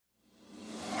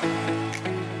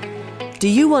Do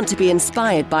you want to be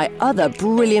inspired by other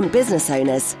brilliant business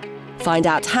owners? Find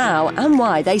out how and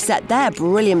why they set their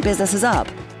brilliant businesses up.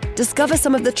 Discover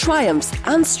some of the triumphs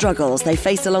and struggles they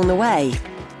faced along the way.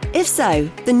 If so,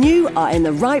 then you are in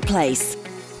the right place.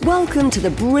 Welcome to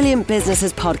the Brilliant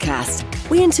Businesses Podcast.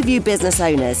 We interview business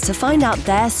owners to find out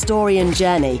their story and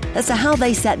journey as to how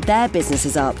they set their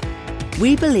businesses up.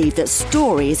 We believe that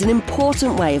story is an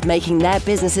important way of making their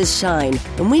businesses shine,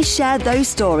 and we share those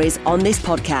stories on this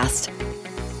podcast.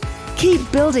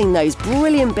 Keep building those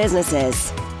brilliant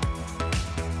businesses.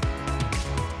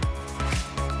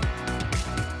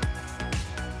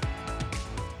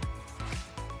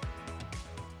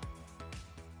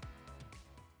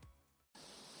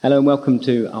 Hello and welcome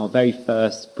to our very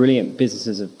first Brilliant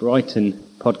Businesses of Brighton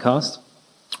podcast.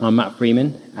 I'm Matt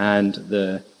Freeman, and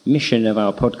the mission of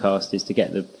our podcast is to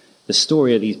get the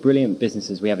story of these brilliant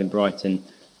businesses we have in Brighton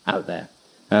out there.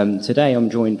 Today I'm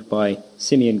joined by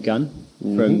Simeon Gunn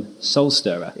from Soul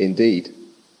Stirrer. Indeed.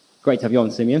 Great to have you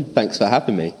on, Simeon. Thanks for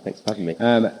having me.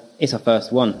 It's our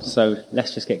first one, so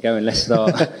let's just get going. Let's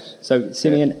start. So,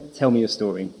 Simeon, tell me your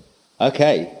story.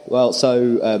 Okay, well,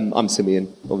 so I'm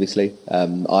Simeon, obviously.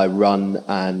 I run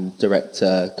and direct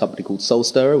a company called Soul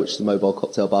Stirrer, which is a mobile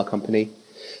cocktail bar company.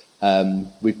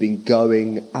 We've been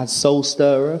going as Soul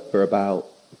Stirrer for about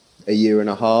a year and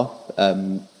a half.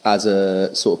 As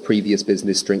a sort of previous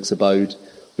business, Drinks Abode,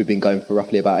 we've been going for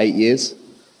roughly about 8 years.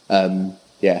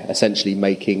 Essentially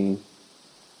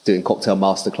doing cocktail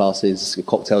masterclasses,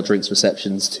 cocktail drinks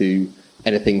receptions to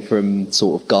anything from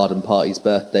sort of garden parties,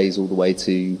 birthdays, all the way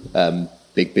to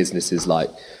big businesses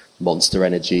like Monster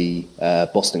Energy,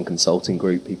 Boston Consulting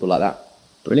Group, people like that.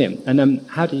 Brilliant. And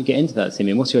how did you get into that,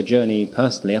 Simeon? What's your journey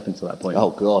personally up until that point?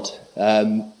 Oh God.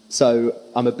 So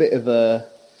I'm a bit of a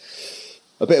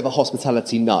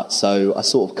hospitality nut. So I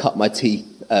sort of cut my teeth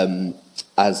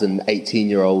as an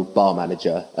 18-year-old bar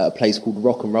manager at a place called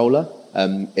Rock and Roller.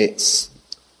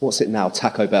 What's it now?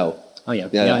 Taco Bell. Oh yeah,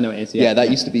 I know it is. Yeah,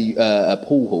 that used to be a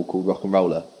pool hall called Rock and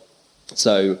Roller.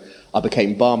 So I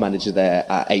became bar manager there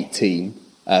at 18,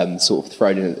 sort of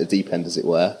thrown in at the deep end, as it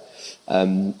were.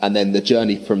 And then the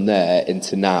journey from there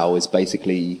into now is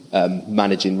basically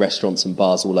managing restaurants and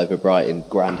bars all over Brighton,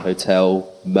 Grand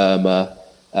Hotel, Murmur,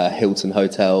 Hilton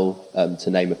Hotel, to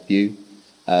name a few.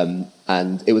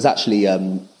 And it was actually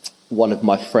one of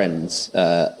my friends.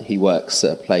 He works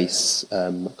at a place,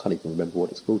 I can't even remember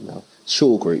what it's called now,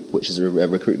 Shaw Group, which is a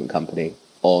recruitment company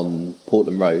on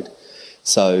Portland Road.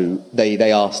 So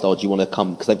they asked, do you want to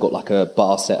come? Because they've got like a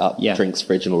bar set up, drinks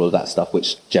fridge and all of that stuff,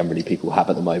 which generally people have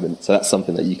at the moment. So that's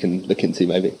something that you can look into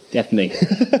maybe. Definitely.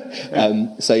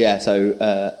 They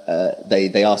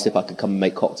asked if I could come and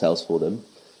make cocktails for them.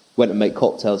 Went and made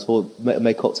cocktails for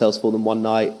them one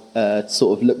night,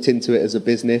 sort of looked into it as a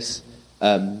business,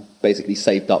 basically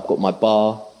saved up, got my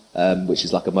bar, which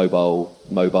is like a mobile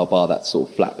bar that's sort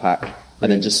of flat pack,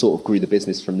 and then just sort of grew the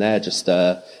business from there, just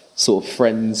sort of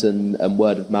friends and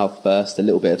word of mouth first, a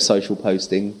little bit of social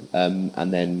posting,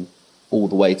 and then all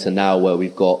the way to now where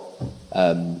we've got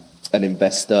an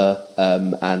investor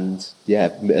and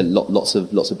lots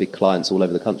of big clients all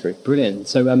over the country. Brilliant.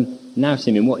 So now,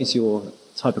 Simeon, what is your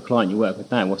type of client you work with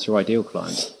now? What's your ideal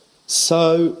client?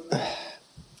 So,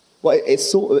 well, it's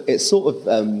sort of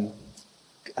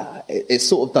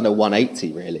done a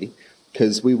 180 really,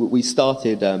 because we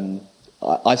started.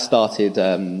 I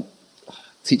started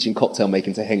teaching cocktail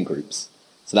making to hen groups.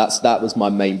 So that was my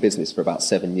main business for about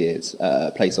 7 years.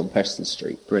 A place on Preston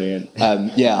Street. Brilliant.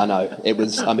 Yeah, I know. It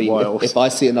was. I mean, if I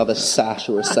see another sash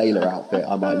or a sailor outfit,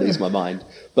 I might lose my mind.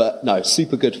 But no,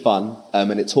 super good fun,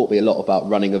 and it taught me a lot about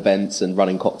running events and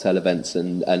running cocktail events,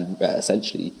 and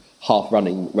essentially half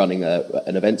running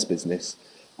an events business.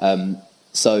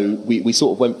 So we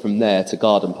sort of went from there to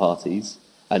garden parties,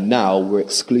 and now we're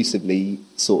exclusively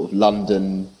sort of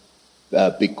London.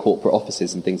 Big corporate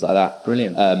offices and things like that.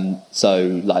 Brilliant.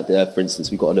 So, like, for instance,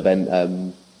 we've got an event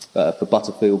for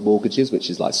Butterfield Mortgages, which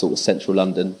is like sort of central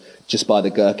London, just by the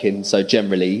Gherkin. So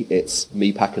generally, it's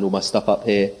me packing all my stuff up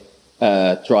here,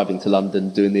 driving to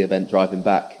London, doing the event, driving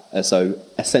back. So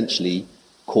essentially,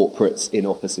 corporates in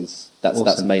offices. That's awesome.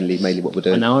 That's mainly what we're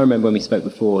doing. And now I remember when we spoke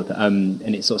before, and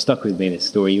it sort of stuck with me, this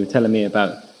story. You were telling me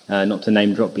about, not to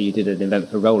name drop, but you did an event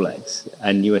for Rolex,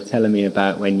 and you were telling me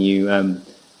about when you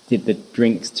did the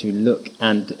drinks to look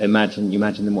and imagine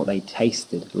them what they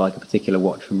tasted like, a particular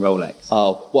watch from Rolex.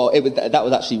 Oh, well, that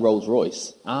was actually Rolls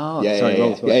Royce. Oh, yeah, sorry, yeah,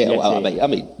 Rolls Royce. Yeah, yeah. Well, I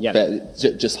mean,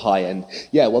 just high end.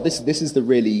 Yeah, well, this is the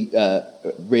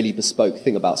really bespoke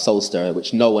thing about Soul Stirrer,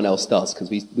 which no one else does, because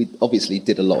we obviously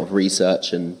did a lot of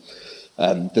research and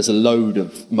There's a load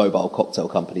of mobile cocktail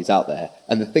companies out there.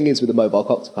 And the thing is with a mobile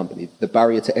cocktail company, the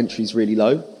barrier to entry is really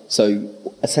low. So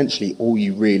essentially all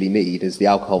you really need is the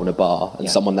alcohol in a bar and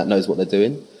someone that knows what they're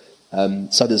doing.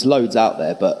 So there's loads out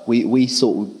there, but we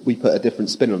put a different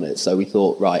spin on it. So we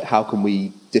thought, right, how can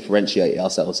we differentiate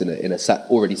ourselves in a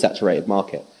already saturated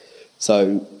market?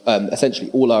 So essentially,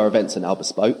 all our events are now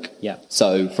bespoke. Yeah.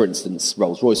 So, for instance,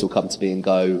 Rolls-Royce will come to me and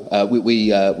go.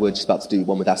 We're just about to do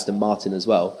one with Aston Martin as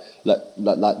well.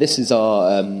 Like this is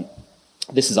our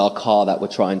car that we're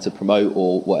trying to promote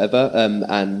or whatever.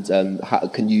 How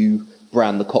can you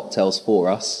brand the cocktails for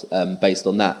us based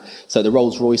on that? So the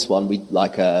Rolls-Royce one, we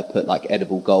put like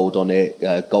edible gold on it,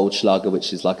 Goldschlager,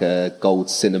 which is like a gold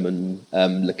cinnamon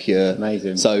liqueur.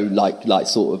 Amazing. So like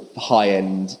sort of high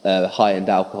end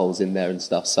alcohols in there and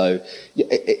stuff. So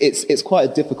it's quite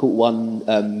a difficult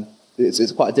one.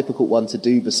 It's quite a difficult one to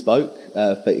do bespoke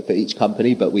for each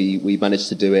company, but we managed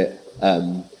to do it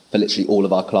for literally all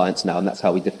of our clients now, and that's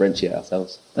how we differentiate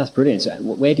ourselves. That's brilliant. So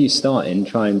where do you start in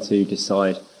trying to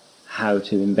decide how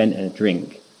to invent a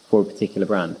drink for a particular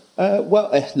brand?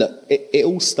 Look, it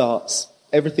all starts,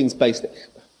 everything's based,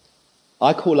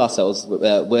 I call ourselves,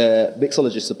 we're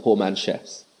mixologists are poor man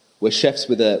chefs. We're chefs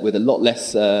with a lot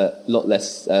less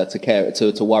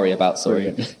to worry about,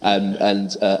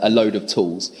 and a load of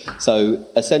tools. So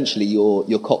essentially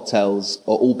your cocktails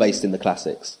are all based in the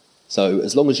classics. So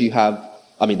as long as you have,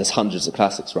 there's hundreds of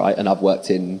classics, right? And I've worked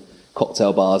in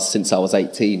cocktail bars since I was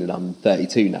 18 and I'm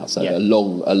 32 now, so a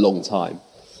long time.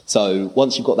 So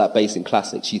once you've got that base in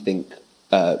classics, you think,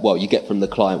 you get from the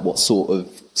client what sort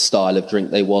of style of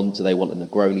drink they want. Do they want a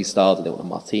Negroni style? Do they want a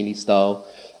Martini style?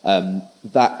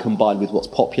 That combined with what's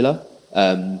popular,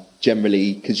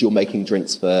 generally, because you're making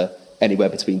drinks for anywhere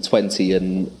between 20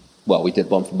 and, we did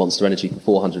one for Monster Energy for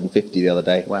 450 the other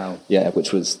day. Wow. Yeah,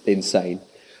 which was insane.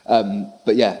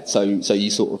 So you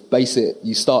sort of base it,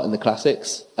 you start in the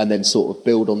classics and then sort of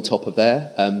build on top of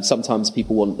there. Sometimes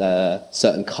people want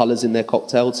certain colours in their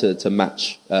cocktail to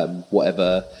match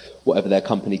whatever their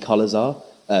company colours are.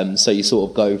 So you sort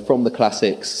of go from the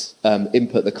classics,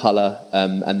 input the colour,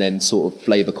 and then sort of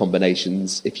flavour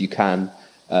combinations if you can,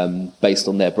 based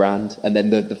on their brand. And then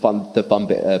the fun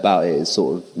bit about it is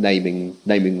sort of naming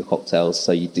the cocktails.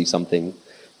 So you do something,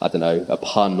 I don't know, a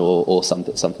pun or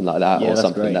something like that, or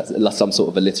something that's some sort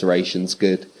of alliteration's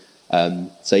good.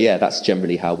 That's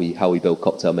generally how we build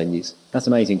cocktail menus. That's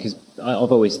amazing, because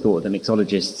I've always thought that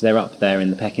mixologists, they're up there in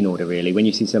the pecking order, really. When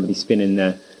you see somebody spinning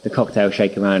the cocktail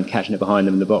shaker around, catching it behind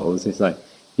them in the bottles, it's like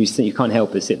you can't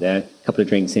help but sit there, a couple of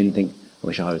drinks in, think, I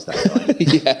wish I was that guy.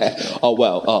 Yeah.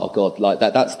 Oh God. Like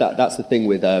that's the thing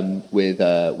with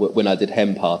when I did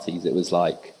hen parties, it was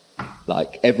like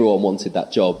everyone wanted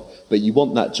that job. But you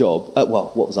want that job,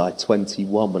 what was I,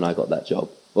 21 when I got that job?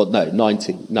 Well, no,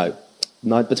 19, no,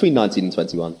 between 19 and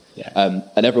 21. Yeah.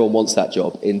 And everyone wants that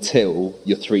job until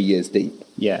you're 3 years deep.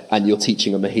 Yeah. And you're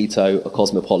teaching a mojito, a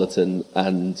cosmopolitan,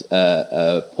 and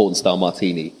a porn-style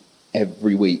martini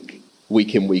every week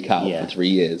in, week out for 3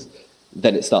 years.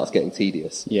 Then it starts getting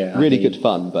tedious. Yeah, really good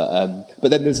fun, but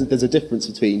then there's a difference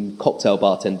between cocktail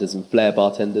bartenders and flair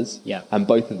bartenders. Yeah, and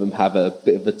both of them have a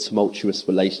bit of a tumultuous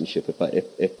relationship.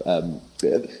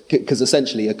 Because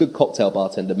essentially a good cocktail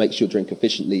bartender makes your drink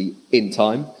efficiently in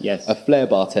time. Yes, a flair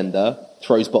bartender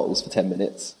throws bottles for 10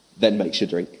 minutes, then makes your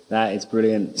drink. That is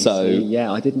brilliant. So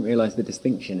I didn't realise the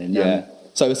distinction in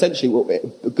So essentially,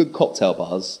 good cocktail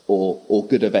bars or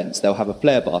good events, they'll have a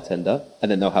flair bartender and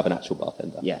then they'll have an actual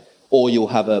bartender. Yeah. Or you'll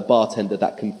have a bartender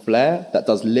that can flair, that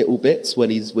does little bits when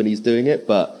he's doing it.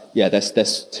 But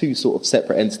there's two sort of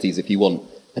separate entities. If you want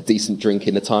a decent drink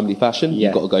in a timely fashion,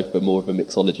 you've got to go for more of a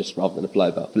mixologist rather than a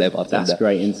flair bartender. That's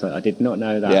great insight. I did not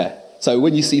know that. Yeah. So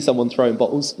when you see someone throwing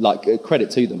bottles,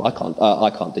 credit to them. I can't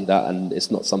do that, and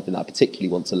it's not something that I particularly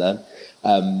want to learn.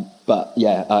 For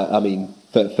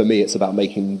me, it's about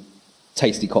making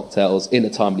tasty cocktails in a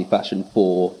timely fashion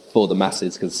for the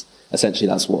masses, because essentially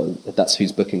that's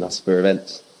who's booking us for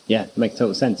events. Yeah, it makes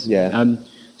total sense. Yeah.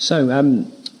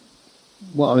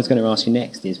 What I was going to ask you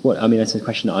next is that's a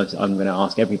question that I'm going to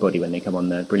ask everybody when they come on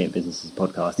the Brilliant Businesses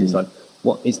podcast. Is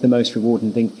what is the most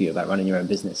rewarding thing for you about running your own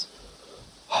business?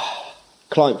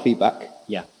 Client feedback.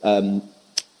 Yeah. Every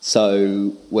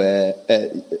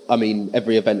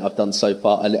event I've done so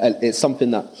far, and it's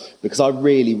something that, because I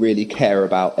really, really care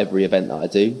about every event that I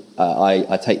do,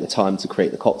 I take the time to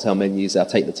create the cocktail menus, I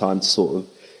take the time to sort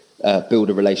of build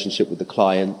a relationship with the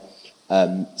client.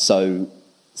 So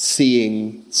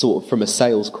seeing sort of from a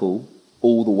sales call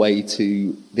all the way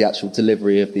to the actual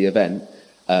delivery of the event,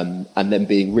 and then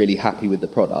being really happy with the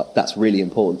product, that's really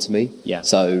important to me. Yeah.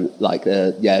 So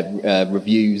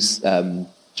reviews,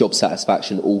 job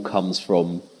satisfaction all comes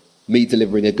from me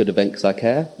delivering a good event because I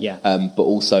care. Yeah. But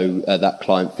also that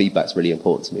client feedback's really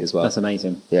important to me as well. That's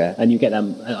amazing. Yeah. And you get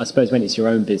them, I suppose when it's your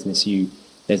own business,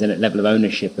 there's a level of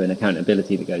ownership and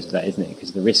accountability that goes with that, isn't it?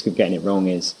 Because the risk of getting it wrong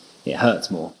it hurts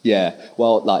more. Yeah.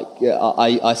 Well,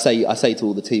 I say to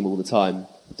all the team all the time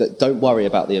that don't worry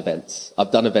about the events.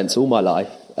 I've done events all my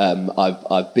life.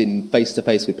 I've been face to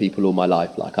face with people all my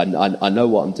life. Like I know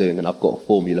what I'm doing and I've got a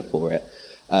formula for it.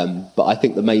 But I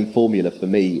think the main formula for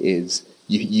me is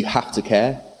you have to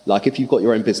care. Like if you've got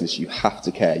your own business, you have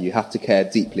to care. You have to care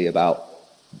deeply about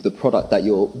the product that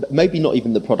maybe not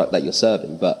even the product that you're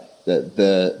serving, but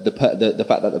the fact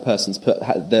that the person's put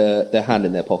their hand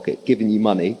in their pocket, giving you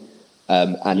money,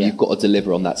 and you've got to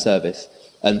deliver on that service.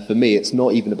 And for me, it's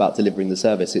not even about delivering the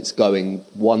service; it's going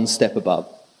one step above.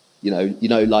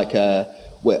 Like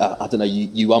I don't know,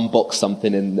 you unbox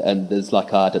something and there's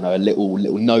like I don't know a little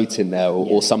note in there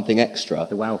or something extra.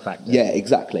 The wow factor. Yeah,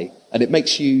 exactly. And it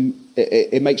makes you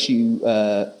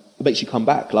come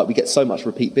back. Like we get so much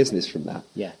repeat business from that.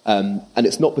 Yeah. And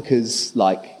it's not because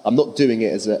like I'm not doing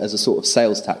it as a sort of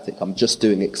sales tactic. I'm just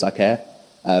doing it because I care.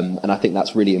 And I think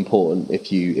that's really important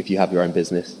if you have your own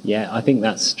business. Yeah, I think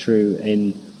that's true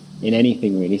in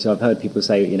anything really. So I've heard people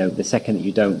say, the second that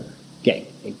you don't get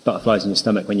butterflies in your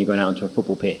stomach when you're going out onto a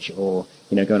football pitch or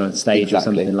going on stage or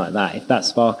something like that, if that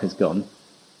spark has gone,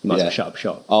 you might as well shut up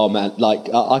shop. Oh man,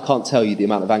 like I can't tell you the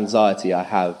amount of anxiety I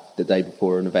have the day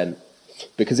before an event.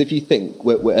 Because if you think,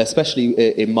 especially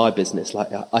in my business,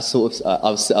 like I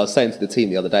was saying to the team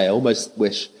the other day, I almost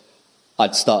wish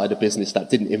I'd started a business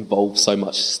that didn't involve so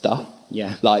much stuff.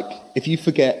 Yeah. Like if you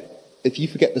forget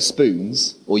the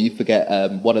spoons or you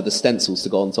forget one of the stencils to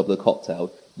go on top of the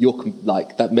cocktail,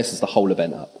 that messes the whole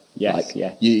event up. Yes, like,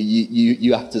 yeah.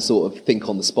 You have to sort of think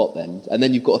on the spot then, and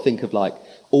then you've got to think of like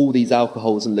all these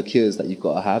alcohols and liqueurs that you've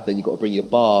got to have. Then you've got to bring your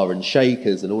bar and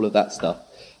shakers and all of that stuff.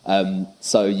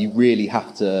 So you really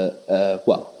have to.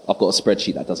 I've got a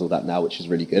spreadsheet that does all that now, which is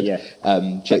really good. Yeah.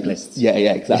 Checklists. Yeah,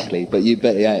 exactly. But you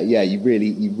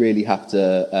really have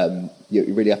to.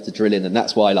 You really have to drill in, and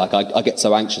that's why like I get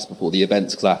so anxious before the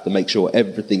events because I have to make sure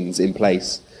everything's in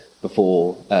place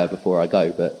before I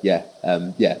go. But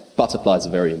butterflies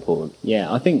are very important.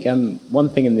 Yeah, I think one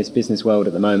thing in this business world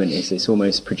at the moment is it's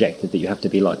almost projected that you have to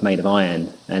be like made of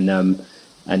iron,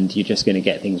 and you're just going to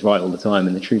get things right all the time.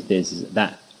 And the truth is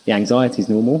that the anxiety is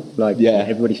normal. Like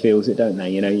everybody feels it, don't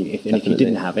they? If you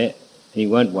didn't have it and you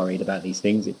weren't worried about these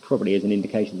things, it probably is an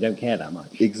indication you don't care that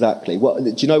much. Exactly. Well,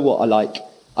 do you know what I like?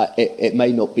 It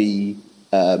may not be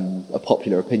a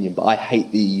popular opinion, but I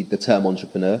hate the term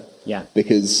entrepreneur. Yeah.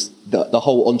 Because the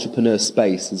whole entrepreneur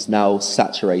space is now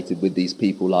saturated with these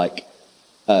people like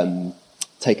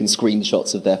taking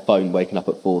screenshots of their phone, waking up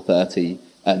at 4:30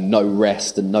 and no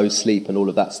rest and no sleep and all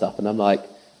of that stuff. And I'm like,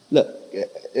 look,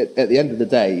 at the end of the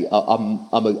day, I'm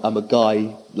a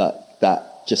guy like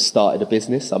that just started a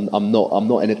business. I'm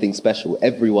not anything special.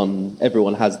 Everyone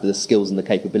has the skills and the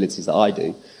capabilities that I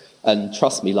do. And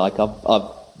trust me, like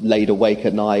I've laid awake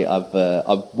at night. I've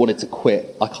wanted to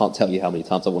quit. I can't tell you how many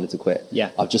times I wanted to quit. Yeah.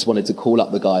 I've just wanted to call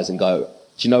up the guys and go,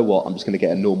 do you know what? I'm just going to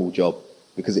get a normal job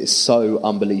because it's so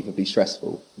unbelievably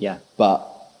stressful. Yeah. But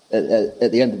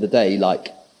at the end of the day, like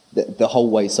the whole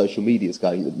way social media is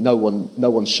going, no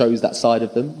one shows that side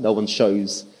of them. No one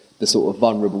shows the sort of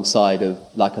vulnerable side of,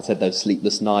 like I said, those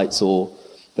sleepless nights or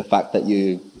the fact that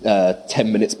you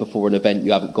 10 minutes before an event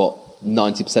you haven't got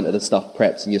 90% of the stuff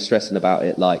prepped and you're stressing about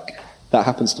it. Like that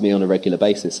happens to me on a regular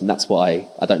basis, and that's why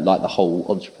I don't like the whole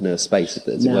entrepreneur space,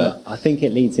 as it were. I think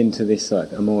it leads into this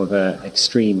like a more of a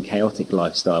extreme, chaotic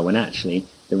lifestyle. When actually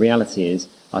the reality is,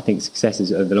 I think success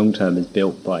over the long term is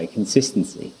built by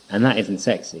consistency, and that isn't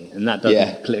sexy, and that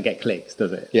doesn't get clicks,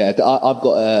 does it? Yeah, I've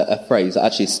got a phrase. I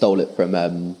actually stole it from.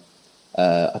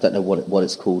 I don't know what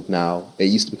it's called now. It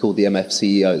used to be called the MF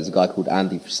CEO. There's a guy called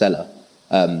Andy Frisella,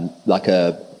 like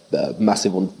a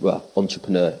massive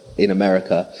entrepreneur in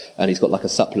America, and he's got like a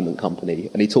supplement company,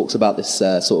 and he talks about this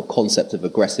sort of concept of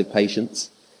aggressive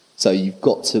patience. So you've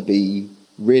got to be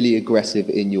really aggressive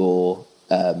in your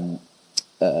I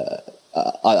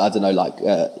don't know, like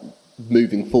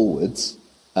moving forwards.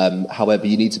 However,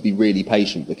 you need to be really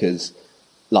patient because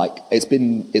like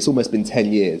it's almost been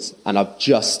 10 years and I've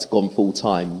just gone full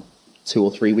time 2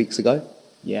 or 3 weeks ago.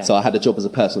 Yeah. So I had a job as a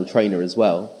personal trainer as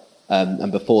well.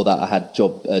 And before that, I had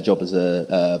a job as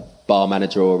a bar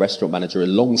manager or a restaurant manager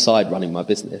alongside running my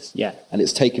business. Yeah. And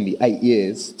it's taken me 8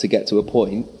 years to get to a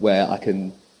point where I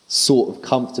can sort of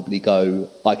comfortably go,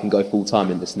 I can go full time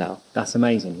in this now. That's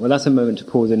amazing. Well, that's a moment to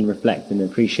pause and reflect and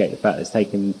appreciate the fact that it's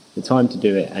taken the time to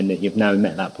do it and that you've now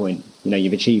met that point. You know,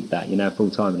 you've achieved that. You're now full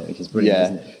time in it, which is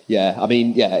brilliant, isn't it? Yeah. I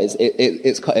mean, yeah,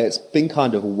 it's been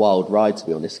kind of a wild ride, to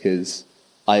be honest, because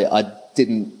I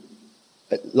didn't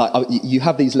you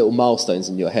have these little milestones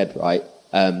in your head, right?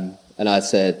 And I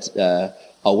said,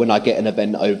 when I get an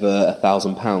event over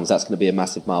 £1,000, that's going to be a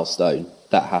massive milestone.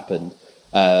 That happened.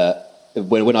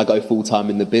 When I go full time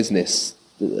in the business,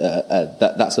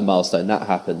 that's a milestone. That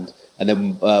happened. And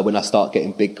then when I start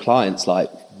getting big clients like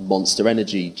Monster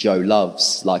Energy, Joe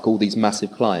Loves, like all these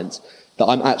massive clients that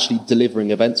I'm actually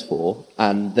delivering events for,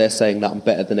 and they're saying that I'm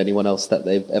better than anyone else that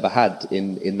they've ever had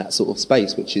in that sort of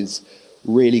space, which is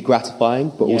really gratifying,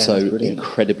 but also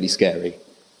incredibly scary.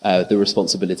 The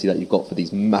responsibility that you've got for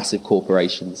these massive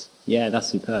corporations. Yeah, that's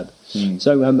superb.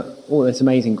 So all this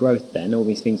amazing growth then, all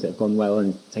these things that have gone well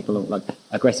and taken along, like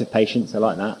aggressive patience, I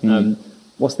like that.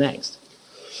 What's next?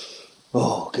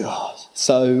 Oh, God.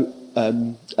 So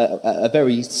a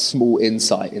very small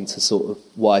insight into sort of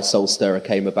why Soul Stirrer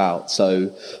came about.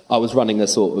 So I was running a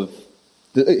sort of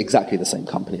exactly the same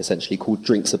company, essentially, called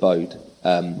Drinks Abode,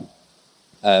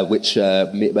 which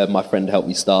my friend helped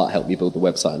me start, helped me build the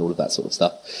website and all of that sort of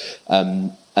stuff.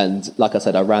 And like I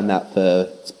said, I ran that for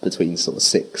between sort of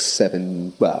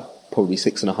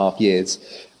 6.5 years.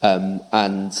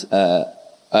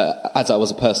 As I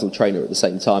was a personal trainer at the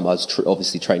same time, I was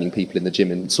obviously training people in the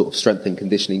gym in sort of strength and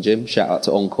conditioning gym. Shout out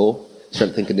to Encore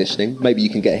Strength and Conditioning. Maybe you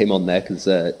can get him on there because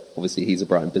obviously he's a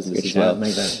Brighton business as well.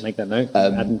 Make that note.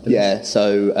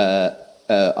 So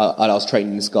I was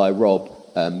training this guy, Rob,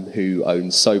 who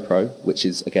owns SoPro, which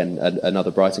is, again,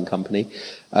 another Brighton company.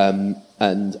 And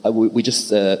we just,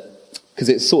 because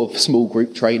it's sort of small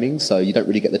group training, so you don't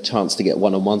really get the chance to get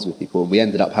one-on-ones with people. And we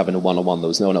ended up having a one-on-one. There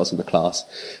was no one else in the class.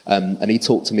 And he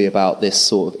talked to me about this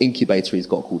sort of incubator he's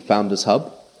got called Founders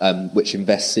Hub, which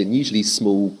invests in usually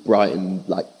small Brighton,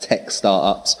 like tech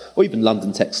startups, or even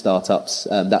London tech startups.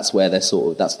 That's where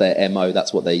that's their MO,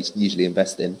 that's what they usually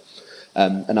invest in.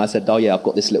 And I said, I've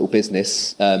got this little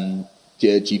business. Do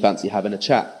you fancy having a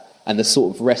chat? And the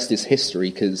sort of rest is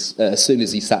history, because as soon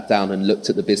as he sat down and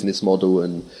looked at the business model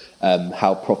and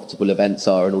how profitable events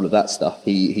are and all of that stuff,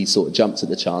 he sort of jumped at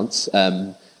the chance.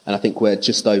 And I think we're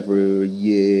just over a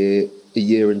year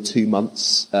and 2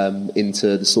 months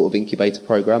into the sort of incubator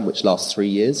program, which lasts 3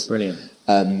 years. Brilliant.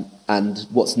 And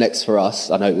what's next for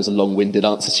us? I know it was a long-winded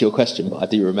answer to your question, but I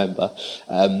do remember.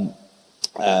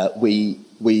 We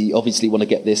obviously want to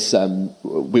get this.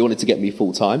 We wanted to get me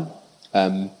full time.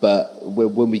 But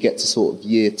when we get to sort of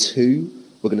year 2,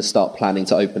 we're going to start planning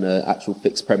to open an actual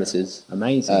fixed premises.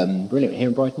 Amazing. Brilliant. Here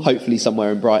in Brighton? Hopefully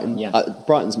somewhere in Brighton. Yeah.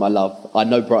 Brighton's my love. I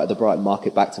know the Brighton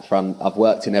market back to front. I've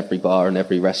worked in every bar and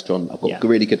every restaurant. I've got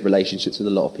really good relationships with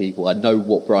a lot of people. I know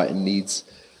what Brighton needs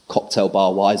cocktail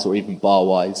bar-wise or even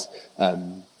bar-wise.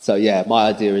 So, my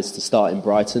idea is to start in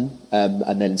Brighton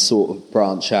and then sort of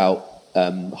branch out,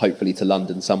 hopefully to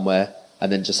London somewhere,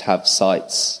 and then just have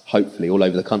sites, hopefully, all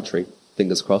over the country.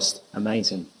 Fingers crossed.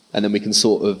 Amazing. And then we can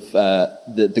sort of,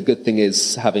 the good thing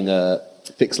is having a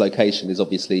fixed location is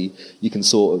obviously you can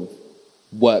sort of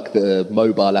work the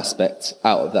mobile aspect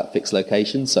out of that fixed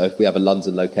location. So if we have a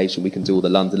London location, we can do all the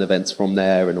London events from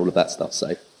there and all of that stuff.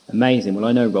 So amazing. Well,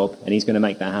 I know Rob, and he's going to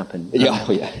make that happen.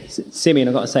 Simeon,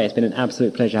 I've got to say, it's been an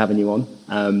absolute pleasure having you on.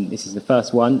 This is the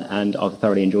first one, and I've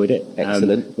thoroughly enjoyed it.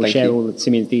 Excellent. We'll share all of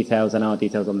Simeon's details and our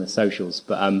details on the socials.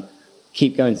 But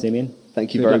keep going, Simeon.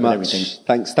 Thank you very much.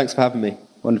 Thanks for having me.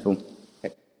 Wonderful.